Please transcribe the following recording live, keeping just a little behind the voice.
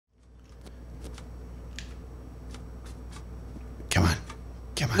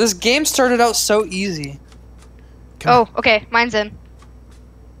This game started out so easy. Oh, okay. Mine's in.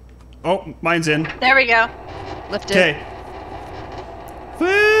 Oh, mine's in. There we go. Lift it. Okay.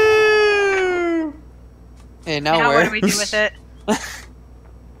 Woo! Hey, now where? What do we do with it?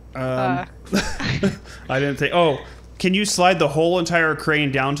 I didn't think. Oh, can you slide the whole entire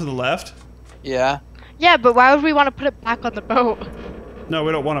crane down to the left? Yeah. Yeah, but why would we want to put it back on the boat? No,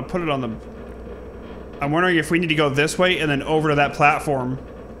 we don't want to put it on the... I'm wondering if we need to go this way and then over to that platform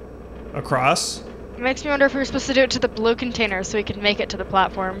across. It makes me wonder if we were supposed to do it to the blue container so we could make it to the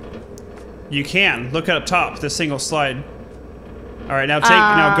platform. You can. Look up top. This single slide. All right, now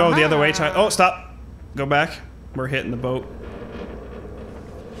go the other way. Oh, stop. Go back. We're hitting the boat.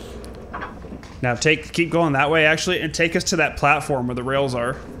 Now keep going that way actually, and take us to that platform where the rails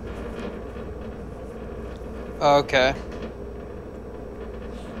are. Okay.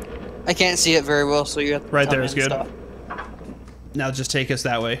 I can't see it very well, so you have to Right tell there me is to good. stop. Now just take us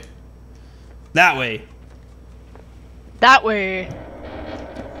that way. That way. That way.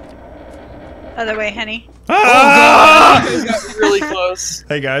 Other way, honey. Ah! You guys got really close.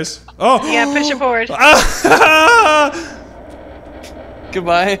 Hey guys. Oh. Yeah, push it forward.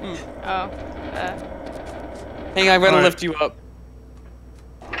 Goodbye. Oh. Hang on, I'm gonna Alright. lift you up.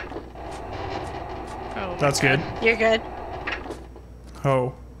 Oh. That's good. You're good.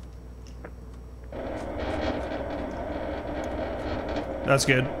 Oh. That's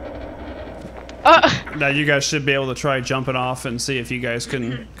good. Now you guys should be able to try jumping off and see if you guys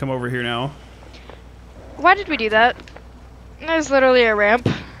can come over here now. Why did we do that? There's literally a ramp.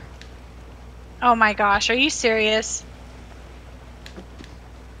 Oh my gosh, are you serious?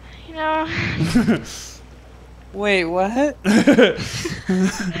 You know. Wait, what? The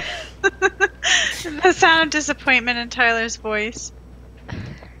sound of disappointment in Tyler's voice.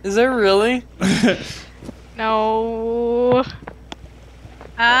 Is there really? No.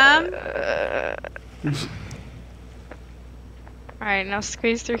 Alright, now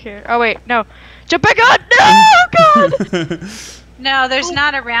squeeze through here. Oh wait, no. Jump back on! No! God! No, there's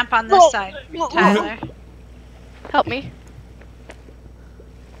not a ramp on this side, Tyler. Help me.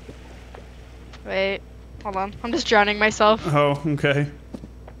 Wait. Hold on. I'm just drowning myself. Oh, okay.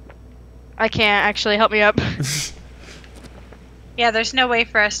 I can't actually. Help me up. Yeah, there's no way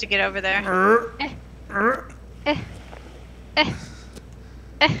for us to get over there.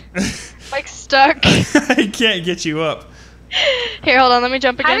 Like stuck. I can't get you up. Here, hold on. Let me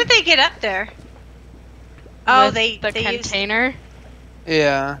jump again. How did they get up there? Oh, With they the used... container.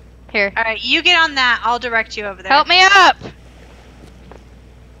 Yeah. Here. Alright, you get on that. I'll direct you over there. Help me up!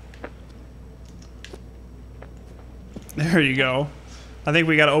 There you go. I think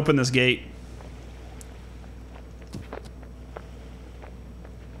we gotta open this gate.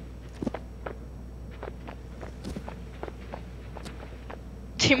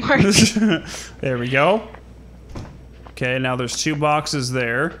 Teamwork. There we go. Okay, now there's 2 boxes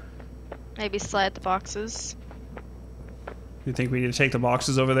there. Maybe slide the boxes. You think we need to take the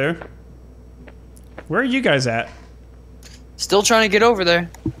boxes over there? Where are you guys at? Still trying to get over there.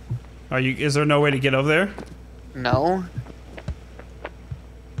 Is there no way to get over there? No.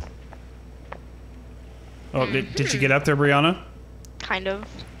 Oh, did you get up there, Brianna? Kind of.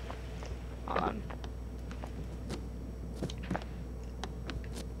 Hold on.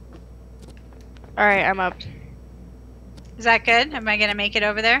 Alright, I'm up. Is that good? Am I gonna make it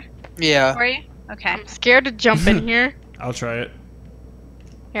over there Yeah. for you? Okay. I'm scared to jump in here. I'll try it.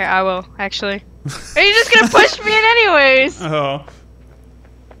 Here, I will, actually. Are you just gonna push me in anyways? Oh.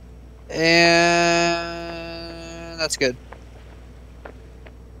 And that's good.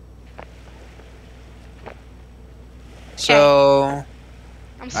 So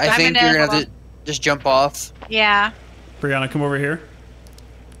I'm I think gonna- you're gonna have to just jump off. Yeah. Brianna, come over here.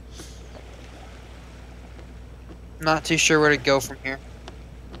 Not too sure where to go from here.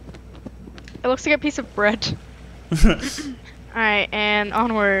 It looks like a piece of bread. Alright, and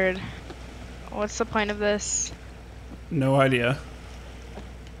onward. What's the point of this? No idea.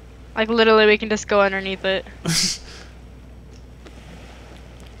 Like, literally, we can just go underneath it.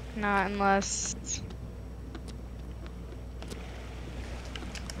 Not unless...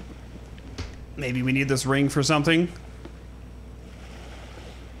 Maybe we need this ring for something?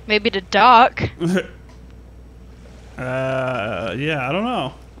 Maybe to dock. Yeah, I don't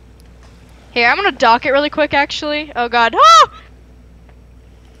know. Here, I'm gonna dock it really quick, actually. Oh god. Ah!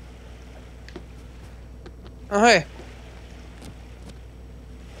 Oh hey.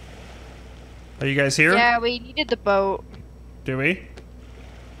 Are you guys here? Yeah, we needed the boat. Do we?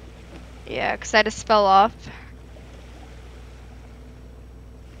 Yeah, because I just fell off.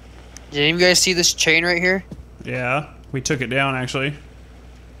 Did you guys see this chain right here? Yeah, we took it down actually.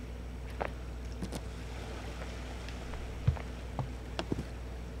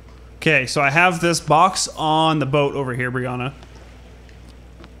 Okay, so I have this box on the boat over here, Brianna.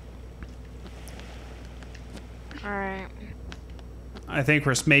 Alright. I think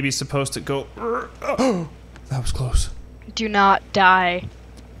we're maybe supposed to go... Oh, that was close. Do not die.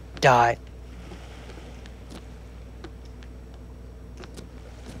 Die.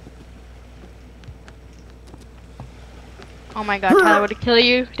 Oh my god, Tyler, would it kill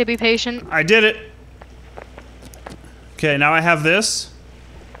you to be patient? I did it. Okay, now I have this.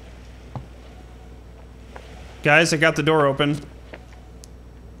 Guys, I got the door open.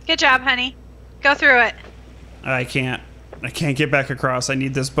 Good job, honey. Go through it. I can't get back across. I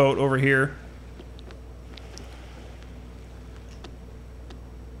need this boat over here.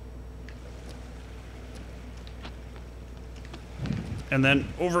 And then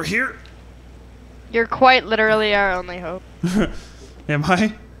over here. You're quite literally our only hope. Am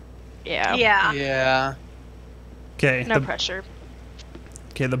I? Yeah. Yeah. Yeah. Okay. No pressure.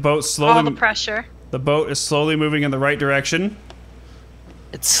 Okay, the boat's All slowly... the pressure. The boat is slowly moving in the right direction.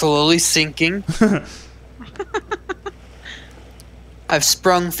 It's slowly sinking. I've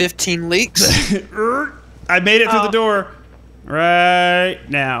sprung 15 leaks. I made it through the door. Right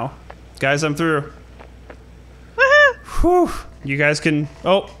now. Guys, I'm through. Woohoo! Whew. You guys can...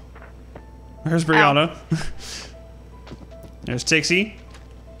 Oh. There's Brianna. There's Tixie.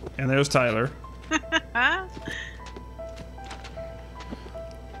 And there's Tyler.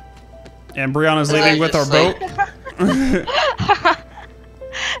 And Brianna's leaving with our boat.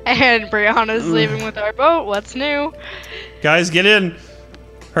 And Brianna's leaving with our boat. What's new? Guys, get in.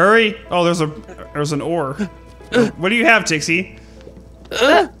 Hurry. Oh, there's an oar. What do you have, Tixie?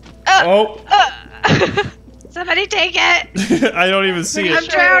 Oh. Somebody take it! I don't even see I'm it. I don't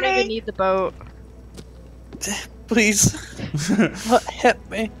drowning. even need the boat. Please. Hit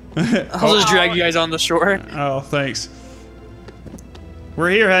me. I'll just drag you guys on the shore. Oh, thanks. We're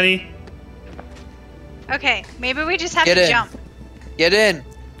here, honey. Okay, maybe we just have Get to in. jump. Get in.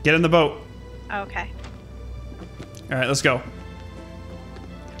 Get in the boat. Okay. All right, let's go.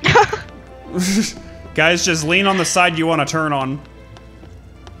 Guys, just lean on the side you want to turn on.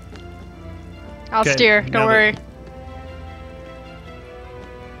 I'll Okay, steer. now Don't worry.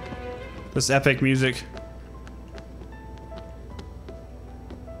 This epic music.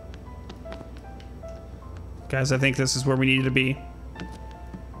 Guys, I think this is where we need to be.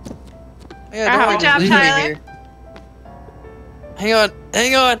 Yeah, don't Good just job, leave me Tyler. here. Hang on.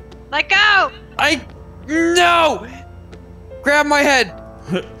 Hang on. Let go! No! Grab my head.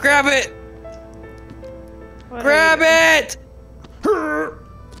 Grab it. What Grab are you- it.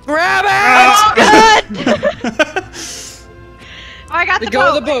 Grab it. Oh god! Oh, I got the Let go boat.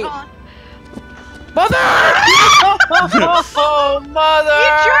 of the boat. Hold on. Mother! Oh, mother! You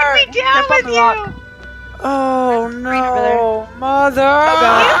dragged me down Jump on with the rock. you! Oh over no, mother!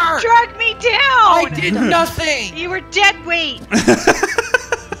 You dragged me down! I did nothing. You were dead weight!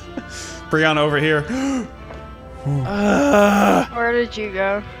 Brianna over here. Where did you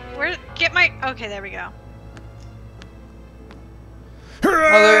go? Where? Get my. Okay, there we go.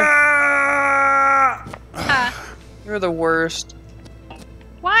 You're the worst.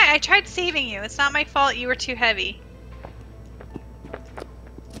 Why? I tried saving you. It's not my fault you were too heavy.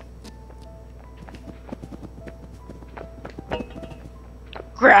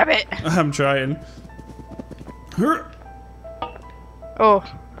 Grab it. I'm trying. Oh.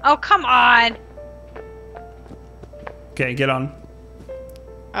 Oh, come on! Okay, get on.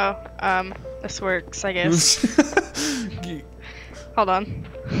 Oh, this works, I guess. Hold on.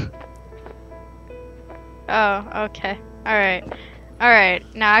 Oh, okay. Alright. Alright,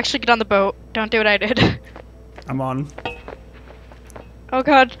 now actually get on the boat. Don't do what I did. I'm on. Oh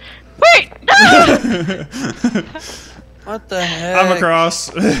god. Wait! No! What the heck? I'm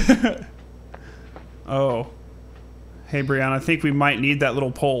across. Oh. Hey, Brianna, I think we might need that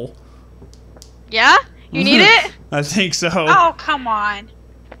little pole. Yeah? You need it? I think so. Oh, come on.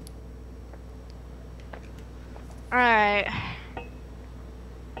 Alright.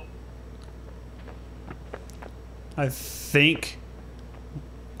 I think...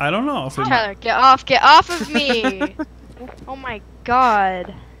 I don't know if we... Tyler, get off of me! Oh my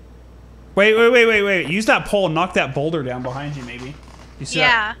god. Wait. Use that pole and knock that boulder down behind you, maybe. You see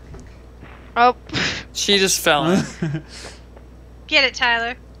Yeah. Oh. She just fell in. that? Get it,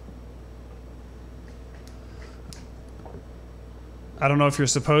 Tyler. I don't know if you're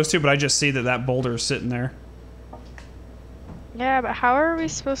supposed to, but I just see that that boulder is sitting there. Yeah, but how are we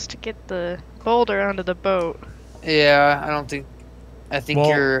supposed to get the boulder onto the boat? Yeah, I don't think. I think Well,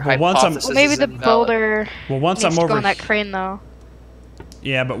 your well, once I'm- hypothesis Well, maybe is the invalid. boulder Well, once needs I'm to go over... on that crane, though.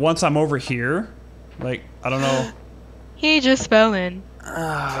 Yeah, but once I'm over here, like, I don't know. He just fell in.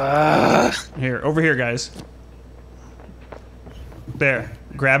 Here, over here, guys. There.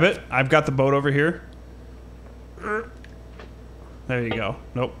 Grab it. I've got the boat over here. There you go.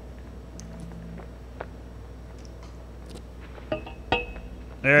 Nope.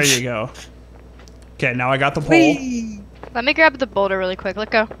 There you go. Okay, now I got the pole. Let me grab the boulder really quick. Let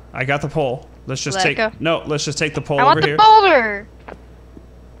go. I got the pole. Let's just Let take. go. No, let's just take the pole I over want the here. boulder!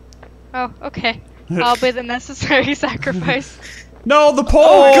 Oh, okay. I'll be the necessary sacrifice. No, the pole!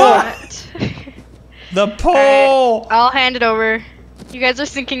 Oh my god! The pole! Right, I'll hand it over. You guys are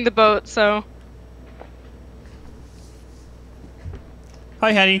sinking the boat, so...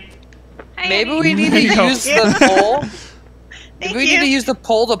 Hi, honey. Hi, Maybe honey. we need to There you go. use the pole. Thank Maybe we need to you. use the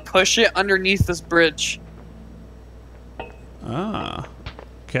pole to push it underneath this bridge. Ah.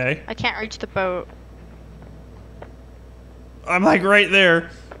 Okay. I can't reach the boat. I'm like right there.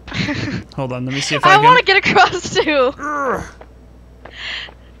 Hold on, let me see if I I can. want to get across too!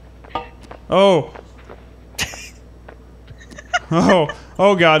 Oh.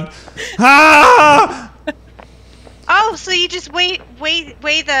 Oh god. Ah! Oh, so you just weigh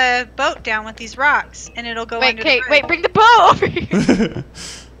the boat down with these rocks, and it'll go Wait, under Kate, the wait, bring the boat over here!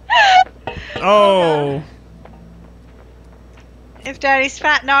 Oh. If Daddy's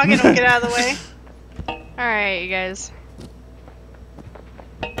fat noggin will get out of the way. Alright, you guys.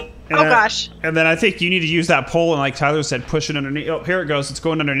 And Oh then- gosh. And then I think you need to use that pole and, like Tyler said, push it underneath. Oh, here it goes. It's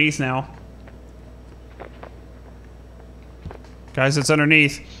going underneath now. Guys, it's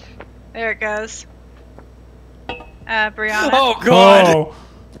underneath. There it goes. Brianna. Oh god! Oh.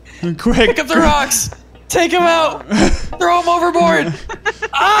 Quick. Pick up the rocks! Take him out! Throw him overboard!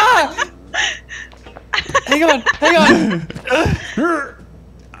 Ah! Hang on, hang on!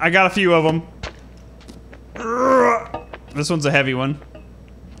 I got a few of them. This one's a heavy one.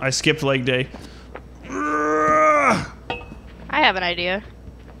 I skipped leg day. I have an idea.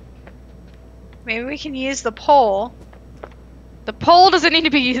 Maybe we can use the pole. The pole doesn't need to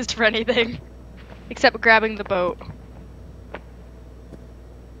be used for anything. Except grabbing the boat.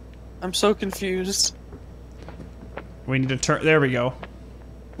 I'm so confused. We need to turn. There we go.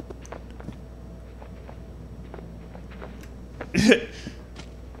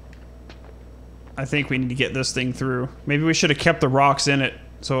 I think we need to get this thing through. Maybe we should have kept the rocks in it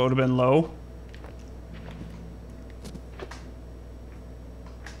so it would have been low.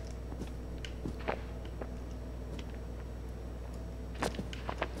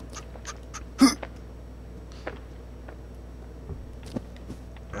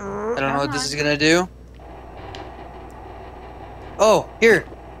 I don't know what this is gonna do. Oh, here.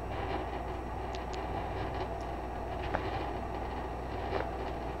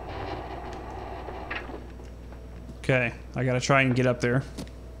 Okay, I gotta try and get up there.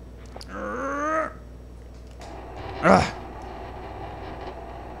 Ugh.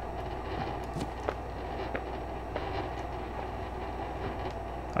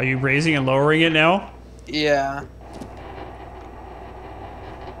 Are you raising and lowering it now? Yeah.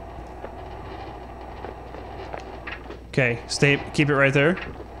 Okay, keep it right there.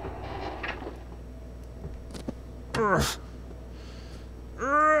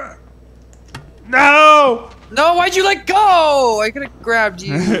 No! No, why'd you let go? I could have grabbed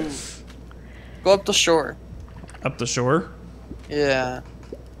you. Go up the shore. Up the shore? Yeah.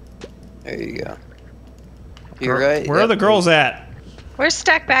 There you go. You're right. Where are the girls at? We're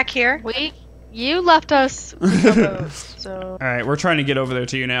stuck back here. You left us with the boat, so... Alright, we're trying to get over there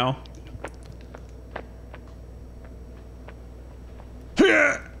to you now.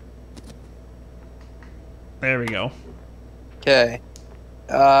 There we go. Okay.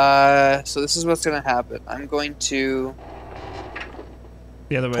 So this is what's gonna happen. I'm going to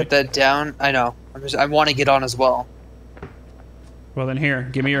The other way. put that down. I know. I want to get on as well. Well then here,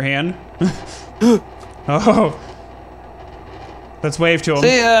 give me your hand. Oh. Let's wave to him.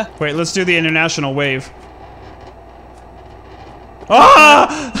 See ya. Wait, let's do the international wave.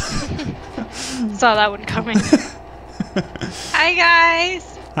 Ah! Saw that one coming. Hi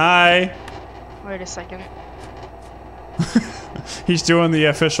guys. Hi. Wait a second. He's doing the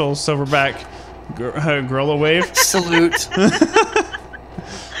official silverback gorilla wave. Salute. Where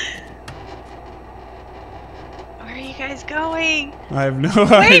are you guys going? I have no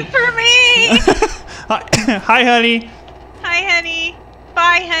Wait idea. for me. Hi, honey. Hi, honey.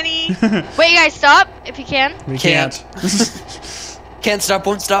 Bye, honey. Wait, guys, stop if you can. We Can't. can't. Can't stop,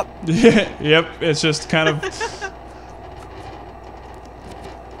 won't stop. Yep, it's just kind of.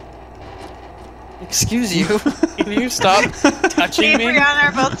 Excuse you. Can you stop Me touching and me? Brianna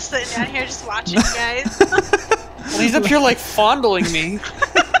are both sitting down here just watching you guys. Well, he's up here like fondling me.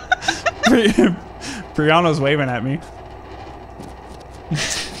 Brianna's waving at me.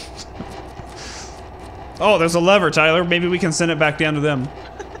 Oh, there's a lever, Tyler. Maybe we can send it back down to them.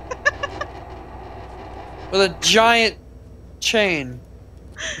 With a giant chain.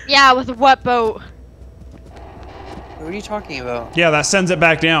 Yeah, with a wet boat. What are you talking about? Yeah, that sends it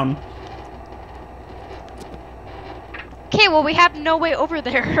back down. Okay, well we have no way over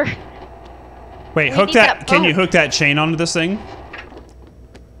there. Wait, We hook need that. that Can you boat. hook that chain onto this thing?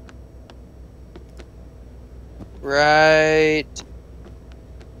 Right.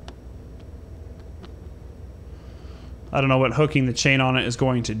 I don't know what hooking the chain on it is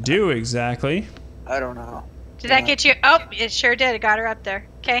going to do exactly. I don't know. Did that get you? Oh, it sure did. It got her up there.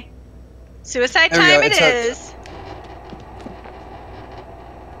 Okay. Suicide There we go, time it it's hooked. is.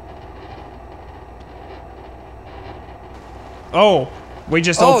 Oh, we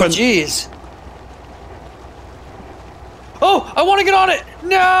just Oh, opened. jeez. Oh, I want to get on it.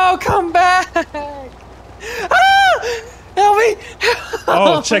 No, come back. Ah! Help me.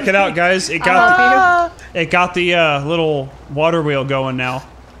 Oh, check it out, guys! It got the little water wheel going now.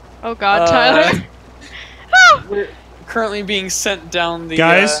 Oh god, Tyler. We're currently being sent down the.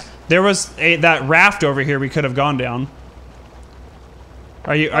 Guys, there was that raft over here we could have gone down.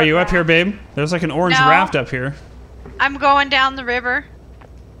 Are you up here, babe? There's like an orange No. raft up here. I'm going down the river.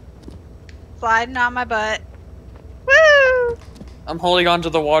 Sliding on my butt. Woo! I'm holding onto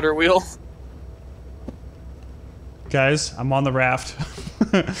the water wheel. Guys, I'm on the raft.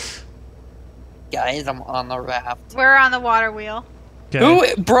 Guys, I'm on the raft. We're on the water wheel. Okay.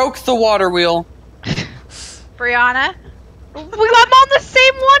 Who broke the water wheel? Brianna? I'm on the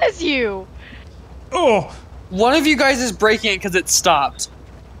same one as you. Oh, One of you guys is breaking it because it stopped.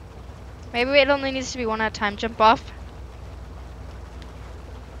 Maybe it only needs to be one at a time. Jump off.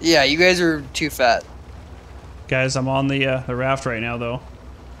 Yeah, you guys are too fat. guys, I'm on the raft right now, though.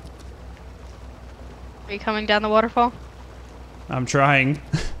 Are you coming down the waterfall? I'm trying.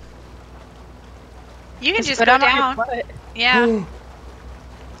 You can just Go go down on your down. butt. Yeah.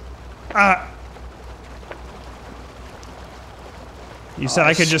 Ah. You said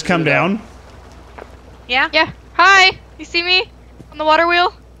I could just come screwed up. down? Yeah. Yeah. Hi. You see me on the water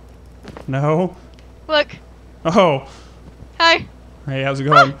wheel? No. Look. Oh. Hi. Hey, how's it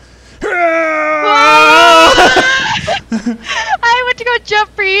going? I went to go jump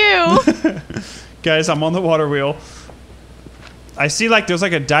for you. Guys, I'm on the water wheel. I see like there's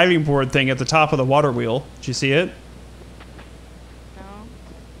like a diving board thing at the top of the water wheel. Did you see it? No.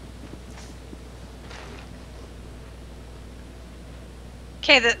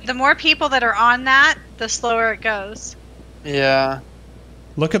 Okay, the more people that are on that, the slower it goes. Yeah.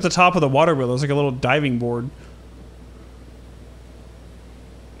 Look at the top of the water wheel. There's like a little diving board.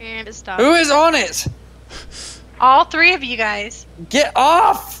 And it stopped. Who is on it? All three of you guys. Get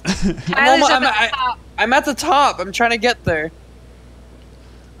off! Tyler's up at the top. I'm at the top. I'm trying to get there.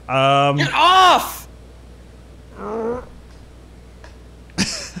 Um, Get off!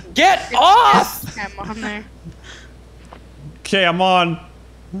 Get off! I'm on there. okay, I'm on.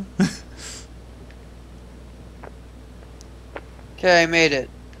 Okay, I made it.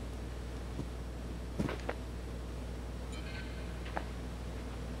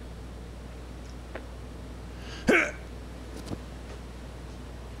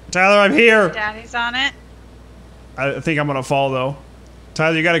 Tyler, I'm here. Daddy's on it. I think I'm gonna fall though.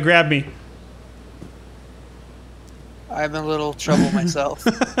 Tyler, you gotta grab me. I'm in a little trouble myself.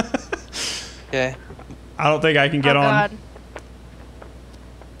 Okay. I don't think I can get oh, on.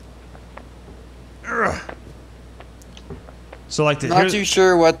 God. So like the Not too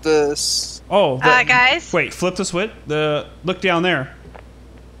sure what this. oh Guys. wait, flip the switch. Look down there.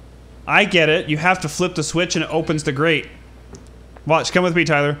 I get it. You have to flip the switch and it opens the grate. Watch, come with me,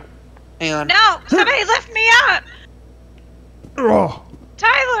 Tyler. Hang on. No! Somebody lift me up! Oh,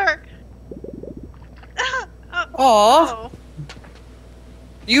 Tyler! Aw, Oh.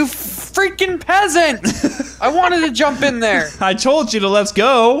 you freaking peasant! I wanted to jump in there. I told you to let's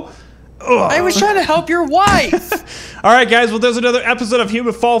go. Ugh. I was trying to help your wife. All right, guys. Well, there's another episode of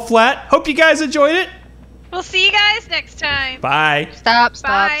Human Fall Flat. Hope you guys enjoyed it. We'll see you guys next time. Bye. Stop,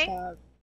 stop, Bye. stop.